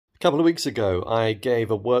couple of weeks ago, I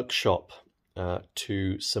gave a workshop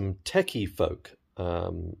to some techie folk.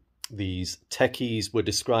 These techies were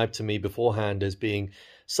described to me beforehand as being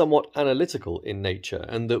somewhat analytical in nature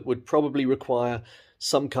and that would probably require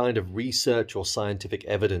some kind of research or scientific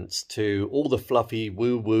evidence to all the fluffy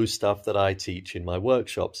woo-woo stuff that I teach in my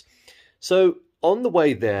workshops. So on the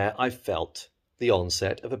way there, I felt the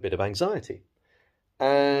onset of a bit of anxiety.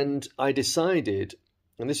 And I decided,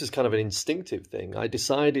 and this is kind of an instinctive thing, I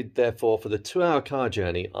decided, therefore, for the 2-hour car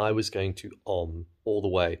journey, I was going to om all the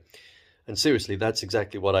way. And seriously, that's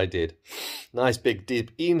exactly what I did. Nice big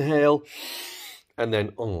deep inhale, and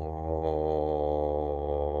then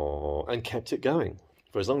and kept it going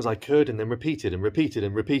for as long as I could, and then repeated and repeated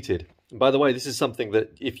and repeated. And by the way, this is something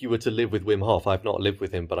that if you were to live with Wim Hof, I've not lived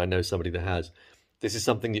with him, but I know somebody that has. This is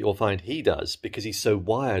something that you'll find he does because he's so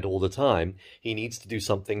wired all the time. He needs to do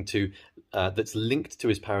something to that's linked to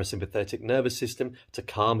his parasympathetic nervous system to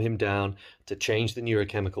calm him down, to change the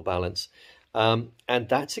neurochemical balance. And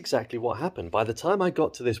that's exactly what happened. By the time I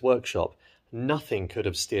got to this workshop, nothing could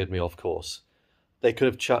have steered me off course. They could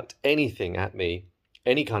have chucked anything at me,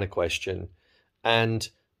 any kind of question, and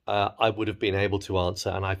I would have been able to answer,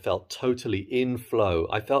 and I felt totally in flow.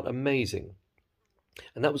 I felt amazing.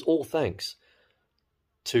 And that was all thanks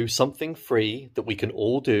to something free that we can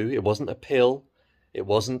all do. It wasn't a pill. It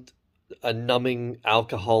wasn't a numbing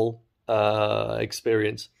alcohol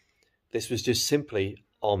experience. This was just simply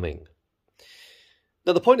omming.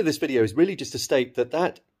 Now, the point of this video is really just to state that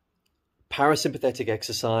that parasympathetic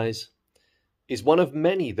exercise is one of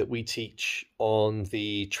many that we teach on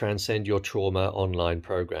the Transcend Your Trauma online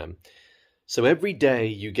program. So every day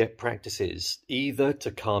you get practices either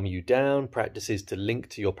to calm you down, practices to link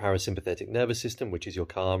to your parasympathetic nervous system, which is your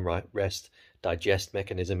calm, rest, digest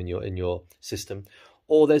mechanism in your system,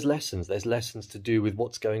 or there's lessons to do with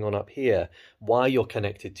what's going on up here, why you're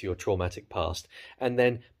connected to your traumatic past, and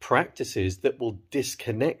then practices that will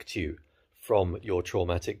disconnect you from your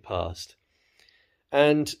traumatic past.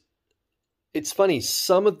 And it's funny,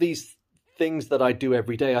 some of these things that I do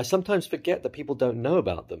every day, I sometimes forget that people don't know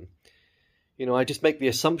about them. You know, I just make the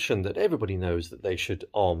assumption that everybody knows that they should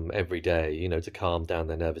om every day, you know, to calm down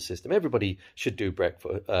their nervous system. Everybody should do breath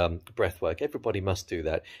work. Everybody must do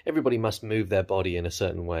that. Everybody must move their body in a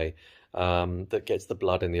certain way that gets the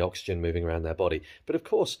blood and the oxygen moving around their body. But of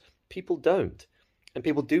course, people don't. And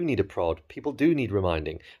people do need a prod. People do need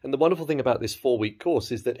reminding. And the wonderful thing about this 4-week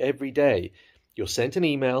course is that every day you're sent an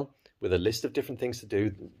email with a list of different things to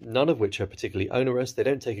do, none of which are particularly onerous. They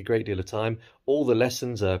don't take a great deal of time. All the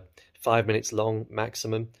lessons are 5 minutes long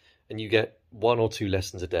maximum, and you get 1 or 2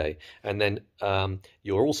 lessons a day. And then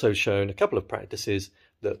you're also shown a couple of practices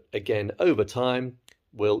that, again, over time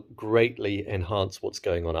will greatly enhance what's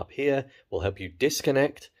going on up here, will help you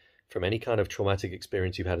disconnect from any kind of traumatic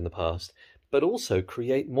experience you've had in the past, but also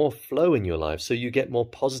create more flow in your life so you get more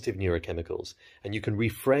positive neurochemicals and you can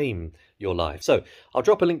reframe your life. So I'll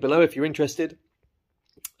drop a link below if you're interested,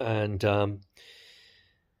 and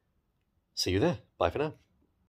see you there. Bye for now.